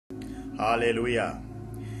Hallelujah.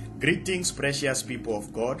 Greetings, precious people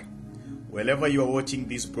of God, wherever you are watching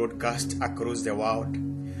this broadcast across the world.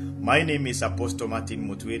 My name is Apostle Martin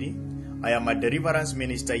Mutwiri. I am a deliverance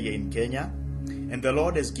minister here in Kenya, and the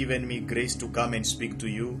Lord has given me grace to come and speak to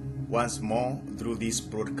you once more through this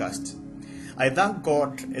broadcast. I thank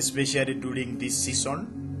God, especially during this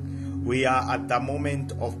season. We are at the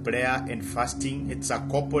moment of prayer and fasting. It's a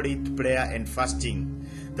corporate prayer and fasting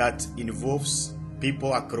that involves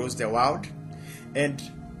people across the world, and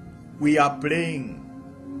we are praying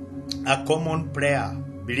a common prayer,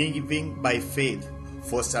 believing by faith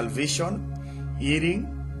for salvation, healing,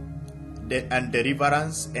 and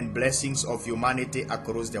deliverance and blessings of humanity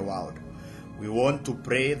across the world. We want to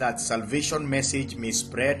pray that salvation message may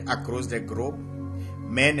spread across the globe.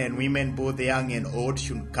 Men and women, both young and old,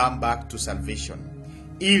 should come back to salvation.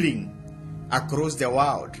 Healing across the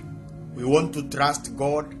world. We want to trust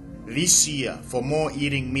God this year for more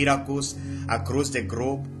healing miracles across the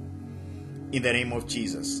globe in the name of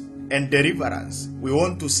Jesus. And deliverance. We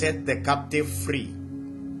want to set the captive free.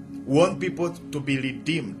 We want people to be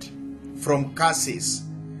redeemed from curses,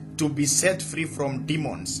 to be set free from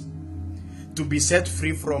demons, to be set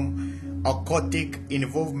free from occultic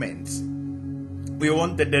involvements. We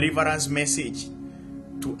want the deliverance message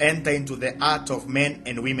to enter into the heart of men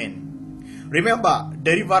and women. Remember,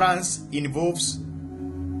 deliverance involves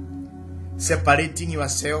separating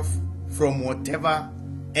yourself from whatever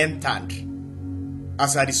entered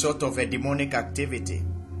as a result of a demonic activity.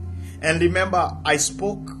 And remember, I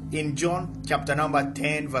spoke in John chapter number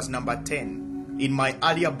 10, verse number 10, in my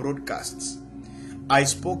earlier broadcasts. I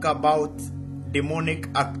spoke about demonic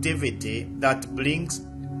activity that brings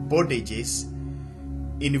bondages,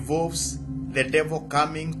 involves the devil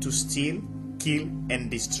coming to steal, kill, and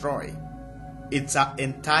destroy. It's an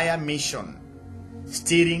entire mission: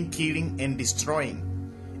 stealing, killing, and destroying.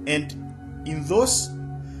 And in those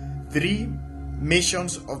three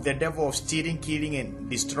missions of the devil of stealing, killing, and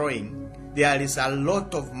destroying, there is a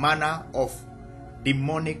lot of manner of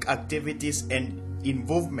demonic activities and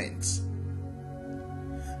involvements.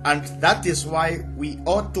 And that is why we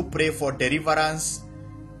ought to pray for deliverance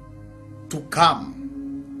to come.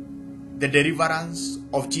 The deliverance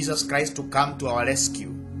of Jesus Christ to come to our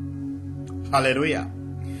rescue. Hallelujah.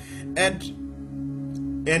 And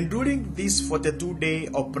during this 42 days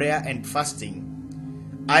of prayer and fasting,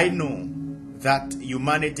 I know that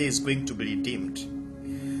humanity is going to be redeemed.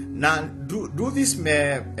 Now, do this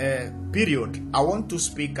period, I want to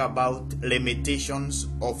speak about limitations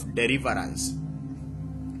of deliverance.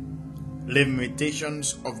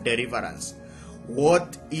 Limitations of deliverance.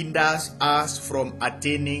 What hinders us from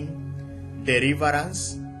attaining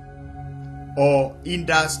deliverance, or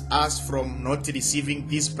hinders us from not receiving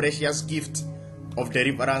this precious gift of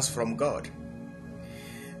deliverance from God.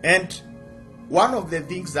 And one of the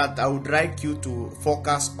things that I would like you to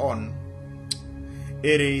focus on,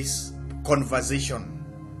 it is conversation.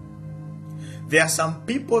 There are some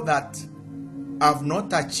people that have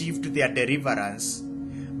not achieved their deliverance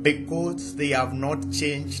because they have not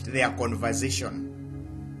changed their conversation.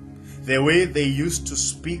 The way they used to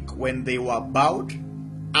speak when they were bowed,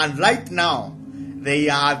 and right now they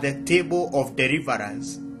are at the table of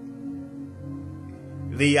deliverance.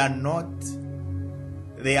 They are not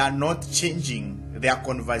changing their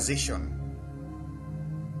conversation.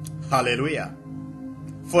 Hallelujah.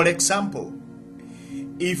 For example,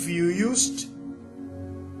 if you used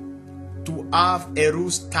to have a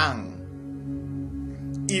loose tongue,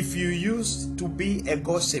 if you used to be a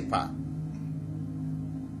gossiper,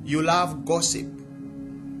 you love gossip.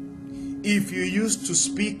 If you used to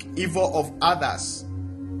speak evil of others,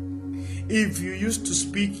 if you used to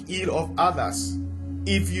speak ill of others,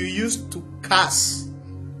 if you used to curse,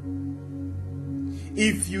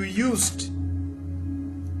 if you used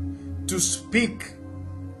to speak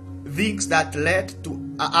things that led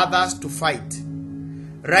to others to fight,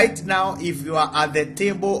 right now, if you are at the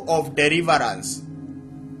table of deliverance,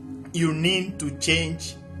 you need to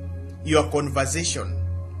change your conversation.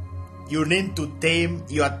 You need to tame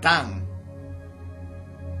your tongue.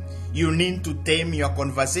 You need to tame your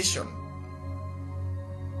conversation.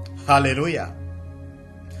 Hallelujah.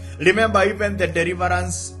 Remember, even the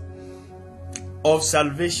deliverance of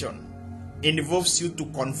salvation involves you to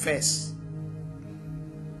confess.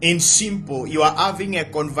 In simple, you are having a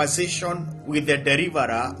conversation with the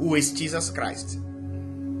deliverer, who is Jesus Christ.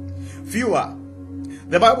 Viewer,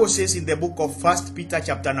 the Bible says in the book of 1 Peter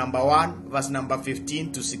chapter number 1, verse number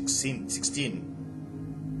 15 to 16.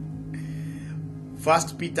 1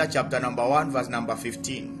 Peter chapter number 1, verse number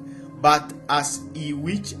 15. But as he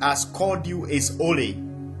which has called you is holy,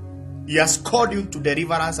 He has called you to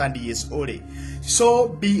deliverance and He is holy. So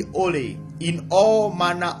be holy in all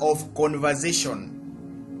manner of conversation,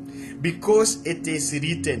 because it is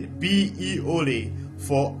written, be ye holy,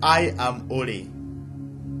 for I am holy.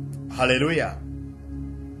 Hallelujah.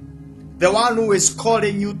 The one who is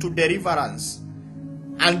calling you to deliverance,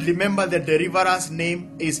 and remember the deliverance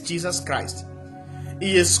name is Jesus Christ.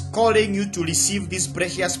 He is calling you to receive this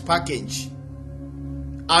precious package,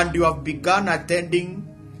 and you have begun attending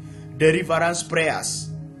deliverance prayers.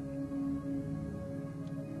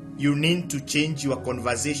 You need to change your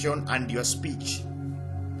conversation and your speech.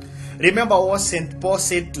 Remember what St. Paul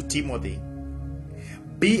said to Timothy: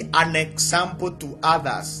 be an example to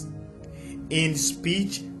others in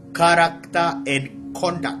speech, character, and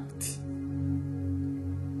conduct.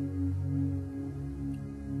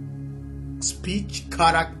 Speech,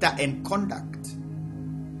 character, and conduct.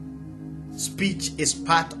 Speech is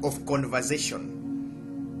part of conversation.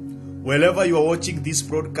 Wherever you are watching this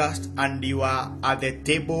broadcast and you are at the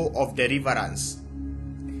table of deliverance,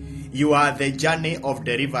 you are the journey of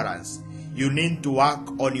deliverance. You need to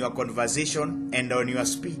work on your conversation and on your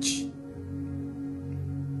speech.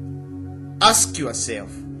 Ask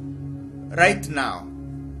yourself right now,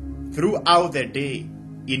 throughout the day,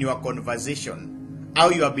 in your conversation, how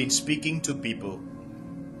you have been speaking to people,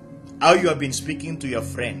 how you have been speaking to your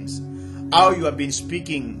friends, how you have been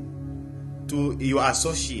speaking to your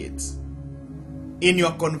associates. In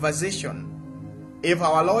your conversation, if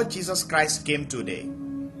our Lord Jesus Christ came today,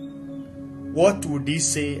 what would He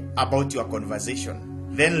say about your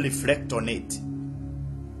conversation? Then reflect on it,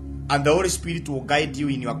 and the Holy Spirit will guide you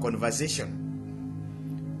in your conversation.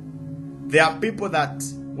 There are people that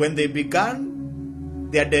when they began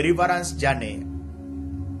their deliverance journey,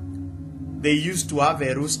 they used to have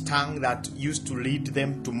a loose tongue that used to lead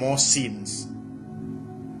them to more sins,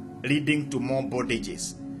 leading to more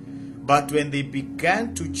bondages. But when they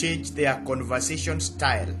began to change their conversation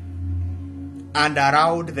style and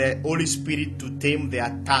allowed the Holy Spirit to tame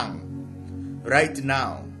their tongue, right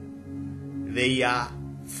now they are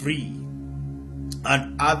free,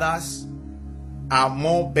 and others are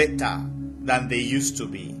more better than they used to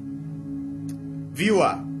be.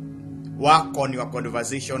 Viewer, work on your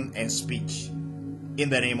conversation and speech in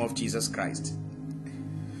the name of Jesus Christ.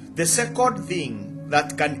 The second thing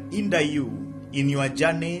that can hinder you in your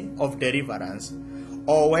journey of deliverance,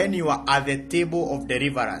 or when you are at the table of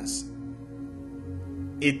deliverance,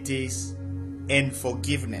 it is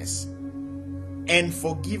unforgiveness. And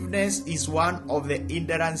forgiveness is one of the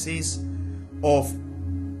hindrances of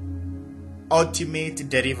ultimate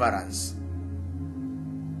deliverance.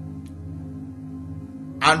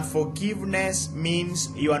 Unforgiveness means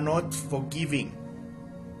you are not forgiving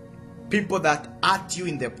people that hurt you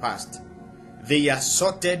in the past. They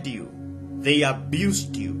assaulted you, they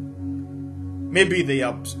abused you. Maybe they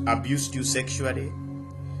abused you sexually,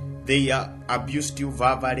 they abused you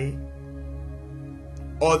verbally,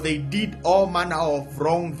 or they did all manner of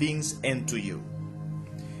wrong things unto you.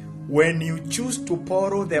 When you choose to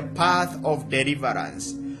follow the path of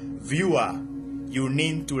deliverance, viewer, you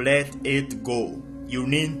need to let it go. You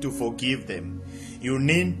need to forgive them. You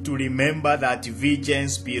need to remember that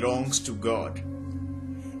vengeance belongs to God.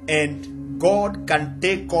 And God can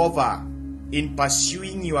take over in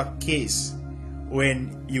pursuing your case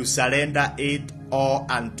when you surrender it all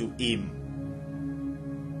unto Him.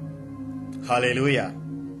 Hallelujah.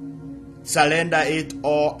 Surrender it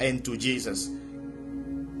all unto Jesus.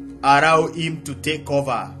 Allow Him to take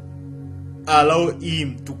over. Allow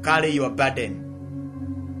Him to carry your burden.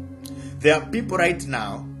 There are people right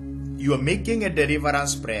now, you are making a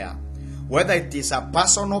deliverance prayer, whether it is a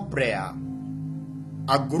personal prayer,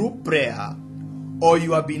 a group prayer, or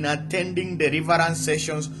you have been attending deliverance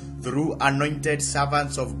sessions through anointed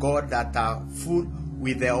servants of God that are full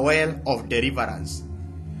with the oil of deliverance.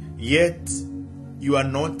 Yet, you are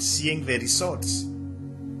not seeing the results.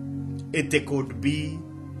 It could be,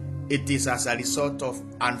 it is as a result of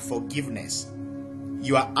unforgiveness.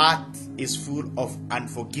 Your heart is full of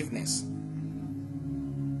unforgiveness.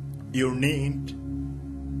 You need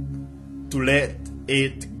to let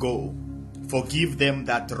it go. Forgive them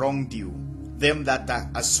that wronged you, them that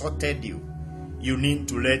assaulted you. You need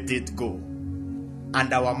to let it go.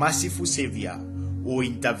 And our merciful Savior will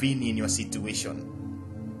intervene in your situation.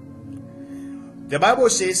 The Bible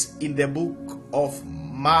says in the book of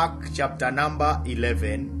Mark chapter number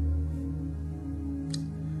 11,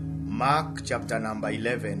 Mark chapter number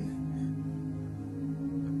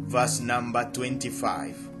 11, verse number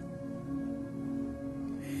 25.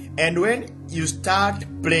 And when you start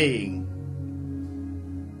praying,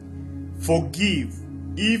 forgive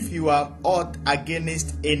if you have aught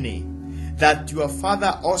against any, that your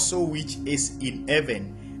Father also which is in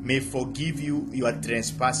heaven may forgive you your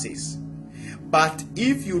trespasses. But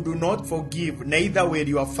if you do not forgive, neither will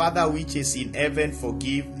your Father which is in heaven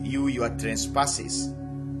forgive you your trespasses.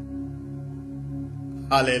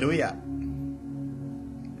 Hallelujah.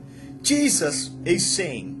 Jesus is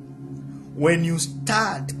saying, when you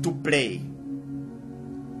start to pray,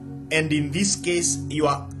 and in this case you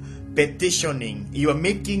are petitioning, you are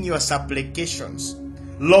making your supplications,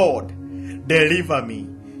 Lord, deliver me,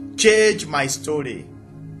 change my story,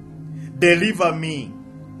 deliver me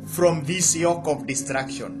from this yoke of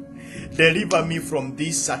distraction, deliver me from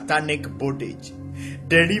this satanic bondage,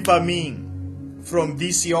 deliver me from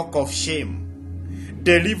this yoke of shame,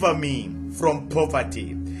 deliver me from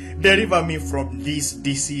poverty, deliver me from this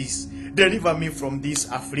disease, deliver me from this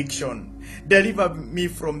affliction, deliver me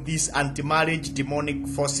from these anti-marriage demonic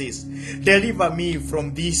forces, deliver me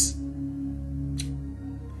from this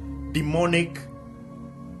demonic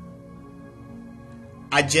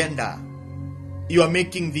agenda. You are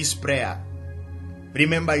making this prayer.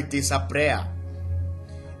 Remember, it is a prayer.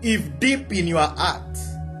 If deep in your heart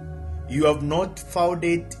you have not found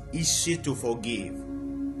it easy to forgive,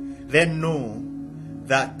 then know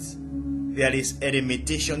that there is a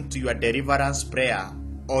limitation to your deliverance prayer,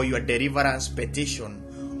 or your deliverance petition,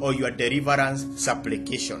 or your deliverance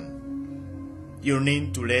supplication. You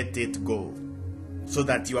need to let it go, so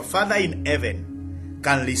that your Father in heaven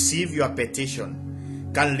can receive your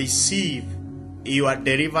petition, can receive your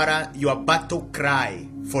deliverance, your battle cry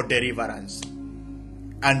for deliverance,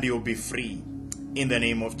 and you'll be free in the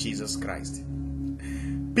name of Jesus Christ.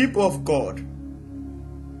 People of God,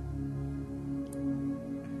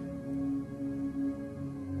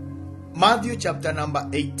 Matthew chapter number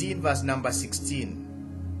 18 verse number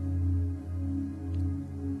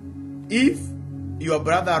 16. If your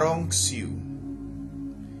brother wrongs you,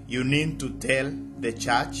 you need to tell the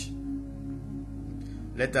church.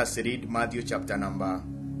 Let us read Matthew chapter number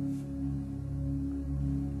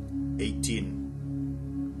 18.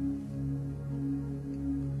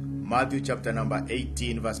 Matthew chapter number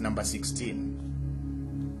 18 verse number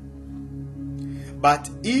 16. But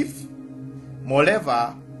if,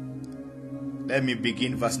 moreover, let me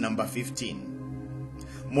begin verse number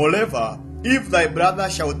 15. Moreover, if thy brother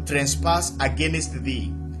shall trespass against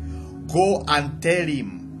thee, go and tell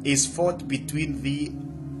him his fault between thee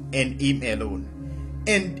and him alone.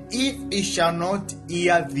 And if he shall not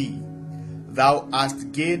hear thee, thou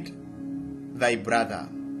hast gained thy brother.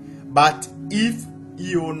 But if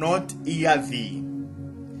he will not hear thee,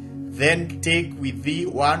 then take with thee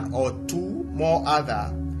one or two more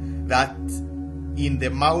other, that in the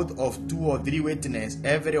mouth of 2 or 3 witnesses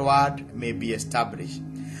every word may be established.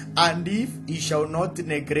 And if he shall not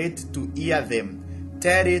neglect to hear them,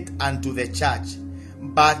 tell it unto the church.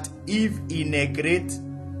 But if he neglect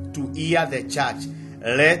to hear the church,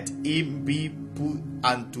 let him be put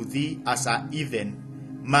unto thee as a heathen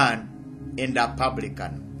man and a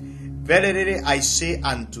publican. Verily I say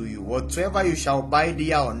unto you, whatsoever you shall bind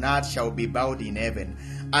here on earth shall be bound in heaven,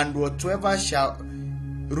 and whatsoever shall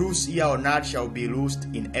loose here on earth shall be loosed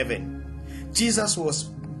in heaven. Jesus was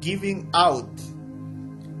giving out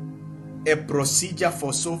a procedure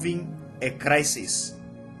for solving a crisis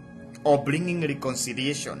or bringing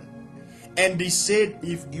reconciliation. And he said,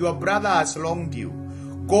 if your brother has wronged you,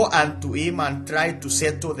 go unto him and try to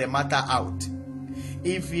settle the matter out.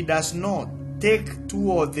 If he does not, take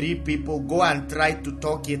 2 or 3 people, go and try to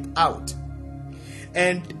talk it out.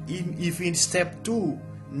 And if in step 2,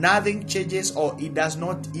 nothing changes or he does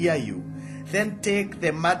not hear you, then take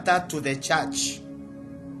the matter to the church.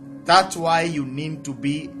 That's why you need to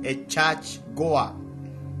be a church goer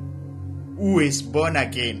who is born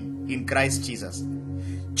again in Christ Jesus.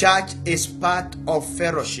 Church is part of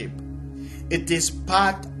fellowship. It is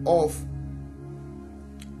part of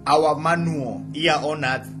our manual here on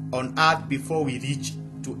earth before we reach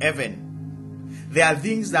to heaven. There are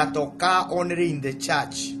things that occur only in the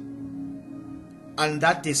church, and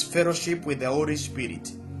that is fellowship with the Holy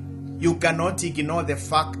Spirit. You cannot ignore the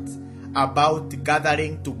fact about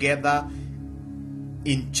gathering together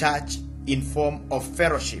in church in form of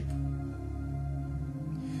fellowship.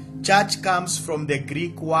 Church comes from the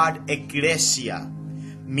Greek word ecclesia,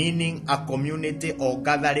 meaning a community or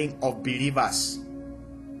gathering of believers.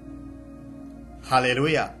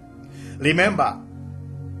 Hallelujah. Remember,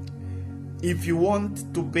 if you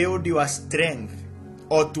want to build your strength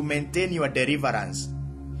or to maintain your deliverance,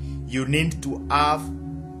 you need to have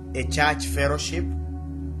a church fellowship,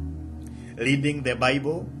 reading the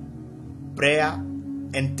Bible, prayer,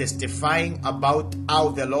 and testifying about how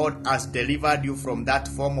the Lord has delivered you from that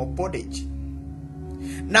form of bondage.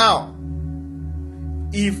 Now,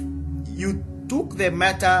 if you took the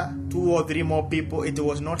matter 2 or 3 more people, it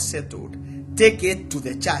was not settled, take it to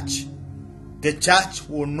the church. The church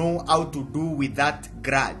will know how to do with that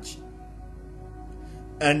grudge.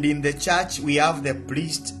 And in the church, we have the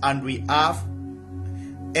priest and we have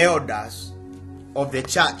elders of the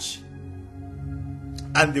church,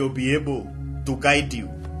 and they will be able to guide you,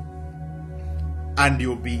 and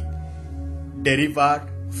you'll be delivered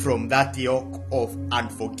from that yoke of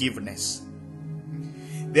unforgiveness.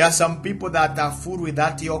 There are some people that are full with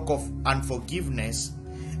that yoke of unforgiveness,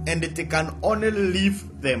 and they can only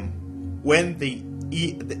leave them when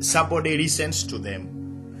somebody listens to them.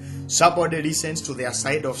 Somebody listens to their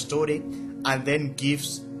side of story and then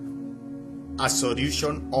gives a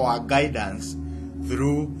solution or a guidance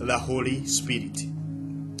through the Holy Spirit.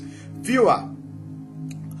 Viewer,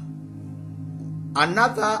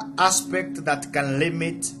 another aspect that can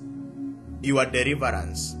limit your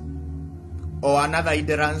deliverance, or another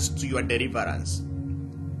hindrance to your deliverance,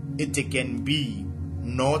 it can be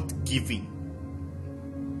not giving.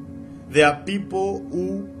 There are people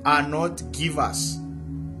who are not givers.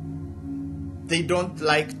 They don't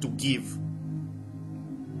like to give.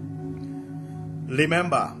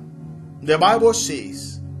 Remember, the Bible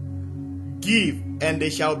says, give and they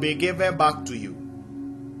shall be given back to you.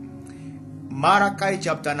 Malachi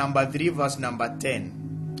chapter number 3 verse number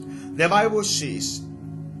 10. The Bible says,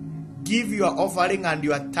 give your offering and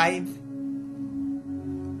your tithe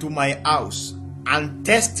to my house, and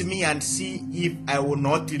test me and see if I will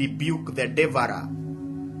not rebuke the devourer,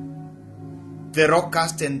 the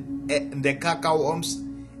locust and the cankerworms,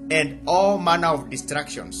 and all manner of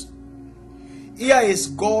distractions. Here is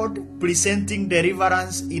God presenting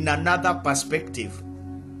deliverance in another perspective.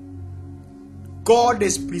 God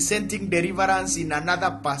is presenting deliverance in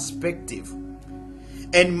another perspective.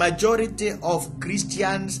 And majority of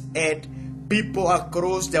Christians and people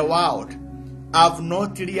across the world have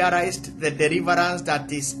not realized the deliverance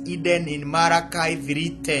that is hidden in Malachi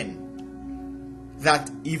 3:10. That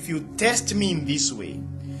if you test me in this way,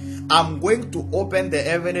 I'm going to open the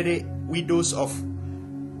heavenly windows of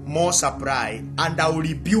more supply, and I will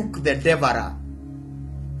rebuke the devourer.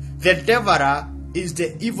 The devourer is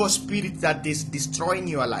the evil spirit that is destroying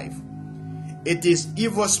your life. It is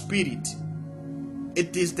evil spirit.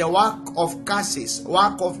 It is the work of curses,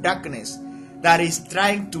 work of darkness that is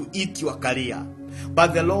trying to eat your career.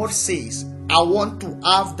 But the Lord says, I want to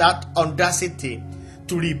have that audacity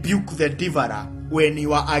to rebuke the devourer when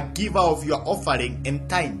you are a giver of your offering and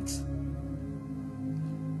tithes.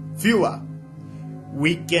 Viewer,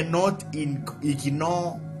 we cannot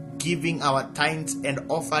ignore giving our tithes and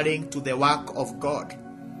offering to the work of God.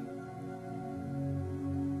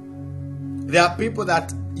 There are people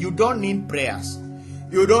that you don't need prayers.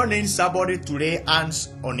 You don't need somebody to lay hands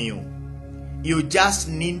on you. You just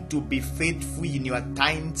need to be faithful in your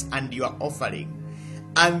tithes and your offering.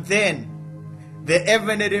 And then the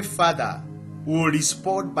Heavenly Father will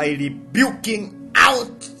respond by rebuking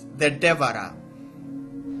out the devourer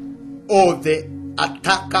or the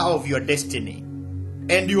attacker of your destiny.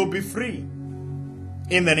 And you will be free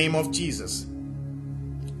in the name of Jesus.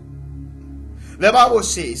 The Bible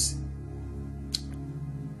says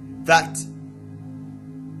that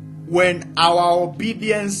when our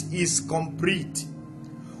obedience is complete,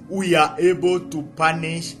 we are able to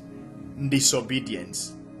punish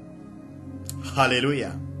disobedience.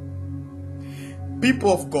 Hallelujah.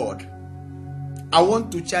 People of God, I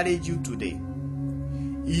want to challenge you today.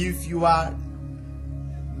 If you are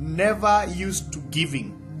never used to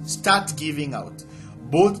giving, start giving out,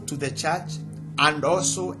 both to the church and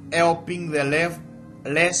also helping the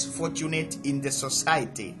less fortunate in the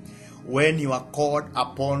society when you are called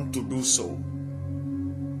upon to do so.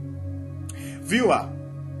 Viewer,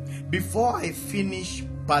 before I finish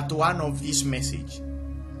part 1 of this message,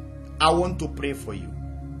 I want to pray for you.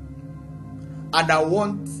 And I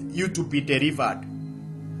want you to be delivered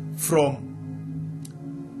from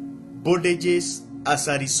bondages as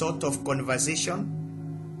a result of conversation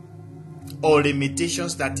or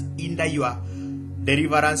limitations that hinder your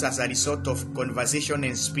deliverance as a result of conversation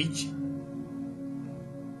and speech.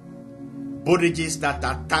 Bondages that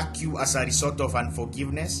attack you as a result of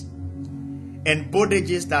unforgiveness, and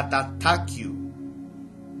bondages that attack you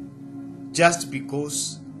just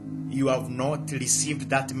because you have not received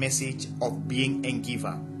that message of being a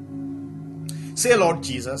giver. Say, Lord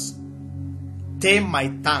Jesus, tame my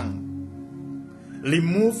tongue.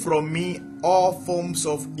 Remove from me all forms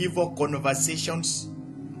of evil conversations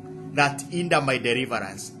that hinder my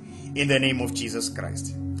deliverance. in the name of Jesus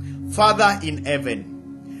Christ. Father in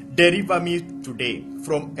heaven, deliver me today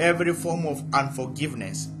from every form of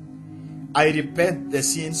unforgiveness. I repent the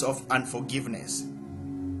sins of unforgiveness.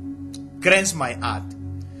 Cleanse my heart.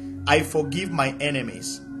 I forgive my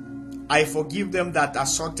enemies. I forgive them that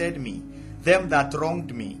assaulted me, them that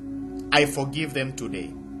wronged me. I forgive them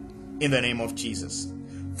today, in the name of Jesus.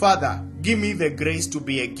 Father, give me the grace to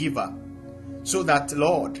be a giver, so that,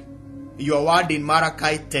 Lord, your word in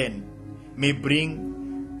Malachi 10 may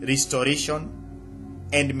bring restoration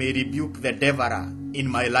and may rebuke the devourer in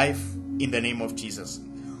my life, in the name of Jesus.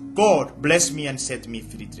 God, bless me and set me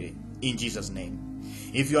free today, in Jesus' name.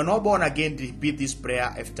 If you are not born again, repeat this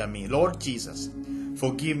prayer after me. Lord Jesus,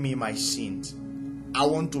 forgive me my sins. I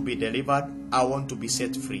want to be delivered. I want to be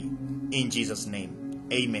set free. In Jesus' name.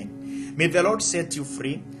 Amen. May the Lord set you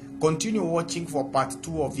free. Continue watching for part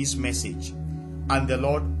 2 of this message, and the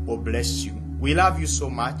Lord will bless you. We love you so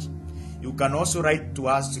much. You can also write to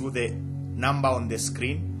us through the number on the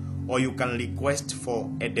screen, or you can request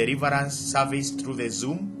for a deliverance service through the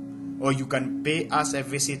Zoom, or you can pay us a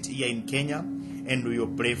visit here in Kenya, and we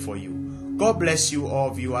will pray for you. God bless you, all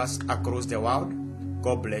viewers across the world.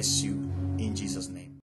 God bless you in Jesus' name.